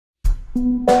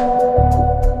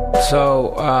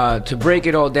So, to break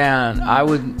it all down, I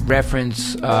would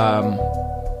reference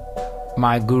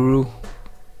my guru,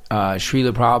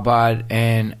 Srila Prabhupada,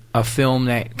 and a film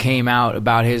that came out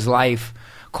about his life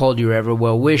called Your Ever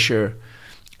Well Wisher.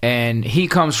 And he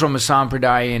comes from a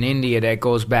sampradaya in India that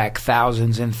goes back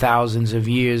thousands and thousands of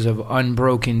years of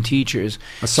unbroken teachers.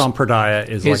 A sampradaya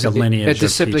is like a lineage of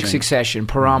disciplic teaching. succession,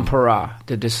 parampara,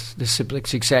 the disciplic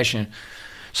succession.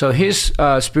 So his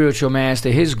spiritual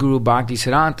master, his guru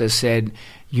Bhaktisiddhanta, said,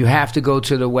 you have to go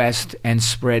to the West and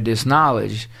spread this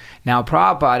knowledge. Now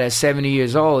Prabhupada, at 70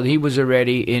 years old, he was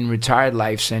already in retired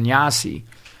life sannyasi.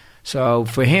 So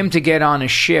for him to get on a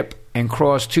ship and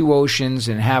cross 2 oceans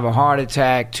and have a heart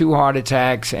attack, 2 heart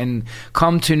attacks, and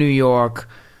come to New York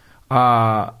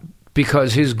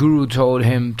because his guru told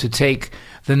him to take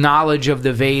the knowledge of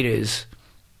the Vedas,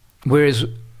 whereas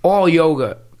all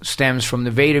yoga stems from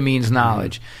the Veda means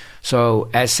knowledge. So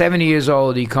at 70 years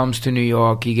old, he comes to New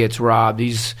York, he gets robbed.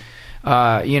 He's,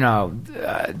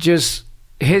 just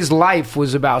his life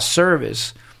was about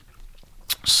service.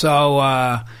 So,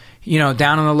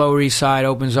 down on the Lower East Side,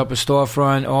 opens up a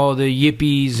storefront, all the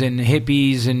yippies and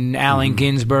hippies and Allen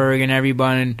Ginsberg and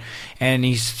everyone, and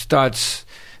he starts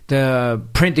the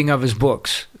printing of his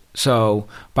books. So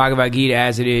Bhagavad Gita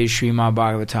as it is, Srimad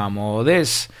Bhagavatam, all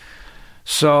this.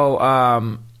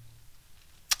 So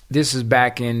this is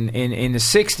back in the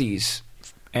 60s.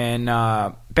 And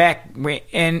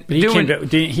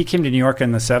he came to New York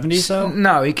in the 70s, though?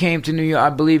 No, he came to New York, I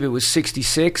believe it was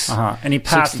 66. And he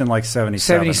passed in like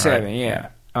 77. 77, right?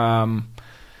 Yeah.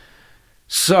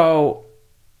 So,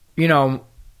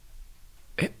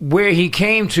 where he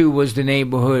came to was the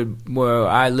neighborhood where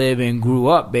I live and grew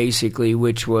up, basically,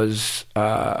 which was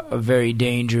a very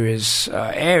dangerous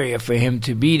area for him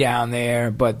to be down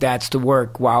there. But that's the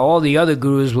work. While all the other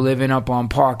gurus were living up on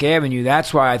Park Avenue,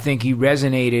 that's why I think he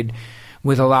resonated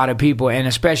with a lot of people, and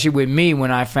especially with me when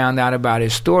I found out about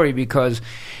his story, because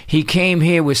he came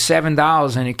here with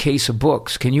 $7 and a case of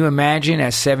books. Can you imagine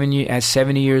at 70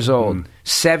 years old,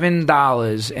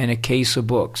 $7 and a case of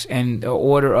books and the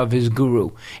order of his guru,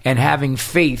 and having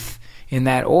faith in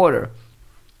that order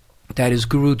that his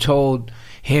guru told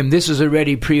him this is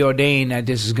already preordained that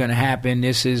this is going to happen.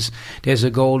 There's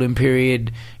a golden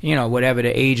period, whatever, the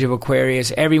age of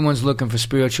Aquarius. Everyone's looking for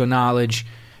spiritual knowledge.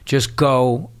 Just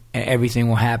go and everything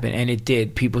will happen. And it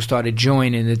did. People started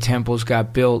joining. The temples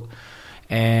got built,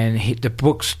 and the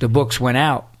books went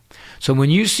out. So when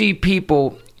you see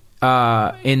people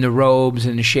in the robes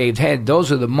and the shaved head,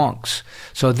 those are the monks.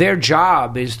 So their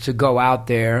job is to go out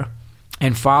there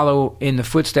and follow in the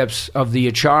footsteps of the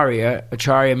Acharya.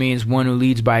 Acharya means one who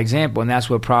leads by example, and that's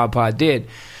what Prabhupada did,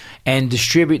 and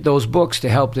distribute those books to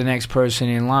help the next person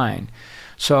in line.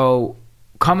 So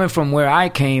coming from where I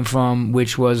came from,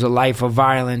 which was a life of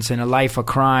violence and a life of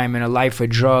crime and a life of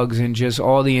drugs and just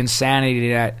all the insanity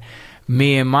that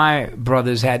me and my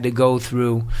brothers had to go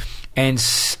through, and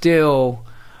still,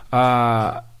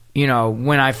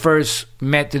 when I first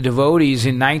met the devotees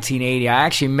in 1980, I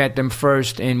actually met them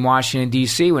first in Washington,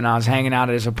 D.C. when I was hanging out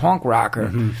as a punk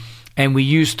rocker. And we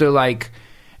used to,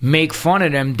 make fun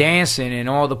of them dancing, and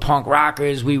all the punk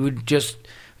rockers, we would just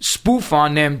spoof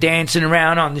on them dancing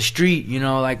around on the street,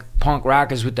 like punk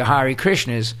rockers with the Hare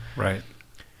Krishnas. Right.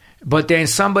 But then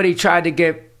somebody tried to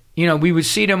get, we would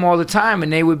see them all the time,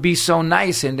 and they would be so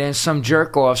nice, and then some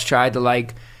jerk-offs tried to,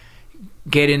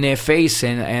 get in their face,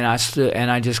 and I stood, and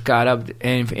I just got up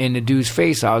in the dude's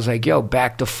face. I was like, yo,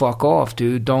 back the fuck off,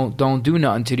 dude. Don't do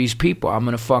nothing to these people. I'm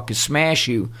gonna fucking smash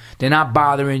you. They're not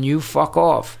bothering you. Fuck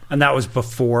off. And that was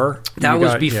before?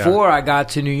 I got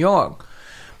to New York.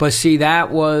 But see, that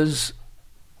was,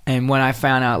 and when I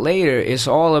found out later, it's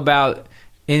all about,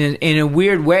 in a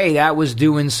weird way, that was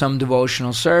doing some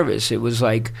devotional service. It was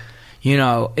like,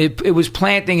 it was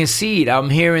planting a seed.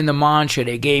 I'm hearing the mantra.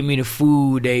 They gave me the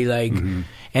food. They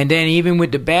and then even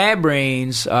with the bad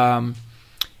brains, when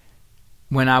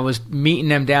I was meeting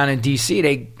them down in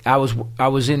D.C., I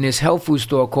was in this health food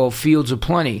store called Fields of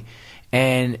Plenty,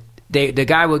 and the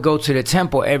guy would go to the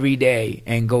temple every day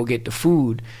and go get the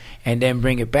food, and then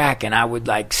bring it back, and I would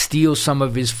steal some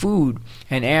of his food.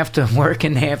 And after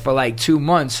working there for 2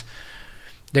 months,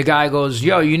 the guy goes,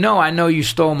 yo, I know you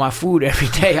stole my food every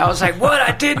day. I was like, what?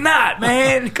 I did not,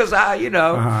 man. Because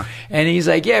And he's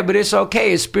like, yeah, but it's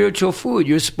okay. It's spiritual food.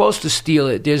 You're supposed to steal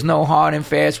it. There's no hard and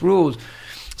fast rules.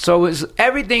 So it's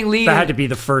everything leading. That had to be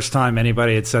the first time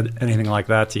anybody had said anything like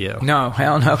that to you. No,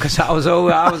 hell no, because I was a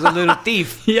little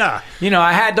thief. Yeah.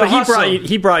 I had to hustle.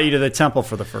 He brought you to the temple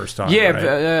for the first time, yeah,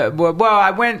 right? Well,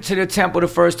 I went to the temple the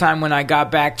first time when I got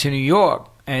back to New York.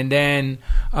 and then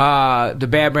the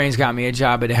Bad Brains got me a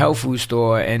job at a health food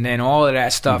store, and then all of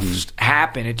that stuff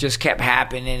happened. It just kept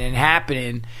happening and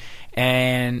happening,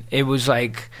 and it was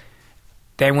like,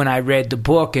 then when I read the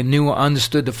book and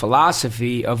understood the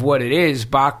philosophy of what it is,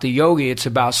 Bhakti Yogi, it's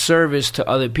about service to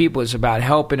other people. It's about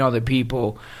helping other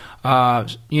people,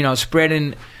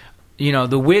 spreading,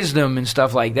 the wisdom and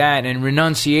stuff like that, and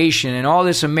renunciation and all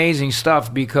this amazing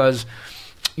stuff, because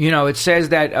it says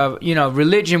that,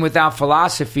 religion without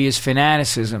philosophy is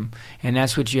fanaticism. And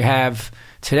that's what you have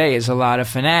today, is a lot of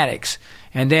fanatics.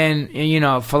 And then,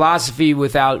 philosophy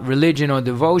without religion or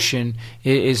devotion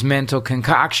is mental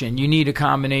concoction. You need a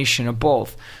combination of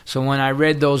both. So when I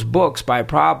read those books by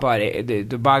Prabhupada,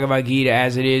 the Bhagavad Gita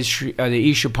as it is,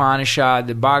 the Ishopanishad,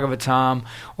 the Bhagavatam,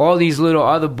 all these little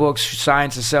other books,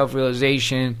 Science of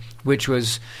Self-Realization, which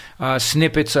was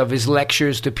snippets of his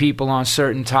lectures to people on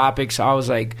certain topics, I was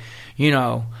like,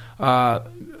 and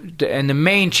the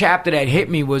main chapter that hit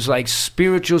me was like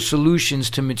spiritual solutions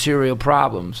to material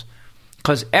problems.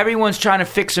 Because everyone's trying to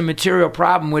fix a material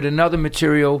problem with another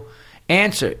material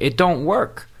answer. It don't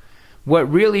work.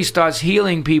 What really starts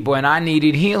healing people, and I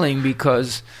needed healing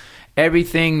because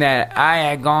everything that I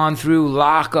had gone through,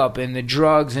 lockup and the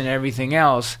drugs and everything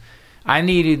else, I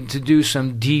needed to do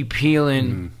some deep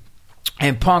healing.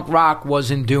 And punk rock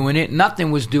wasn't doing it.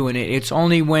 Nothing was doing it. It's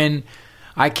only when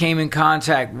I came in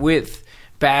contact with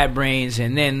Bad Brains,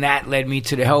 and then that led me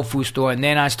to the health food store, and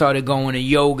then I started going to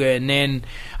yoga, and then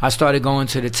I started going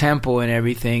to the temple and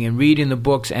everything, and reading the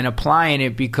books and applying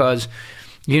it, because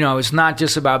it's not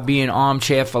just about being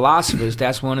armchair philosophers.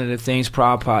 That's one of the things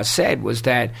Prabhupada said, was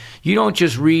that you don't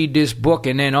just read this book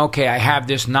and then, okay, I have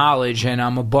this knowledge and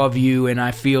I'm above you and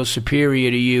I feel superior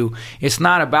to you. It's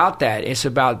not about that. It's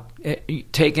about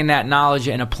taking that knowledge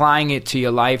and applying it to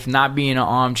your life, not being an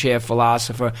armchair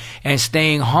philosopher, and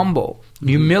staying humble.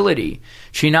 Humility.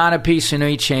 Shinadapi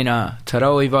Sanoichena,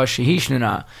 Taroiva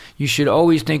Shahishnuna. You should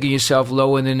always think of yourself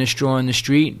lower than the straw in the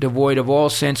street, devoid of all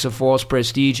sense of false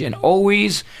prestige, and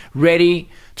always ready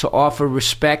to offer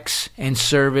respects and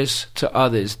service to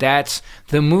others. That's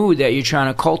the mood that you're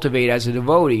trying to cultivate as a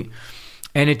devotee.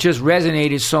 And it just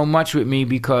resonated so much with me,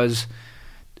 because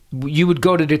you would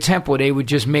go to the temple, they would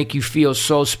just make you feel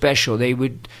so special. They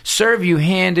would serve you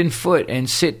hand and foot and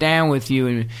sit down with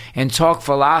you and talk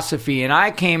philosophy. And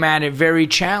I came at it very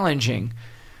challenging.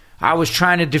 I was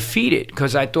trying to defeat it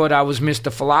because I thought I was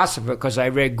Mr. Philosopher, because I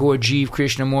read Gurdjieff,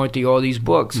 Krishnamurti, all these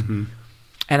books.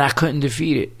 And I couldn't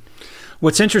defeat it.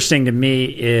 What's interesting to me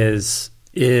is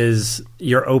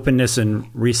your openness and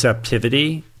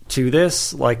receptivity to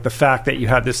this, like the fact that you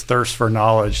had this thirst for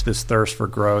knowledge, this thirst for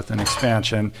growth and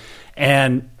expansion.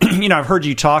 And, I've heard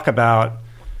you talk about,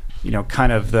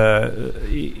 kind of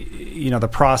the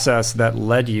process that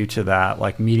led you to that,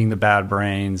 like meeting the Bad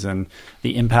Brains and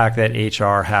the impact that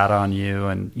HR had on you,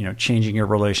 and, changing your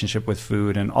relationship with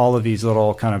food and all of these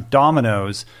little kind of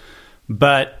dominoes.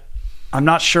 But I'm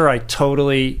not sure I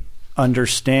totally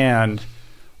understand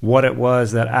what it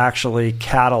was that actually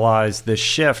catalyzed this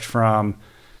shift from,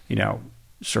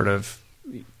 sort of,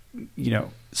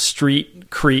 street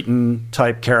cretin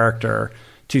type character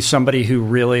to somebody who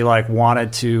really like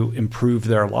wanted to improve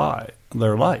their life,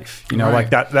 right.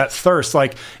 Like that thirst.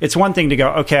 Like, it's one thing to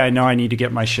go, okay, I know I need to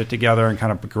get my shit together, and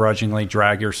kind of begrudgingly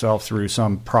drag yourself through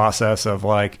some process of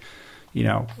like,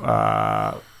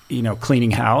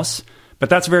 cleaning house. But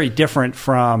that's very different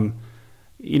from,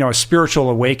 a spiritual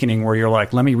awakening where you're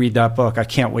like, let me read that book. I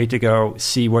can't wait to go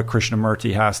see what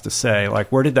Krishnamurti has to say.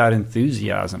 Like, where did that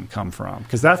enthusiasm come from?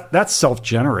 Because that's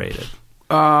self-generated.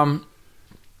 I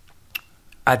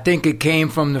think it came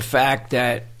from the fact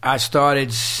that I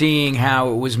started seeing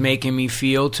how it was making me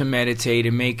feel to meditate,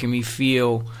 and making me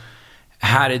feel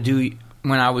how to do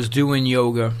when I was doing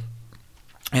yoga,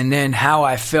 and then how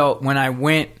I felt when I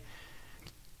went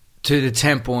to the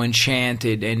temple and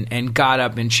chanted and got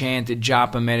up and chanted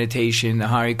japa meditation, the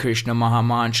Hare Krishna Maha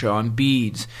Mantra on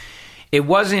beads. It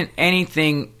wasn't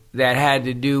anything that had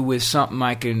to do with something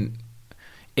I can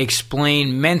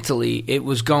explain mentally. It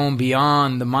was going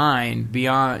beyond the mind,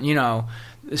 beyond,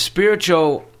 the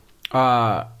spiritual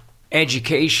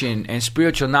education and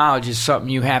spiritual knowledge is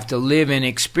something you have to live and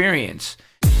experience.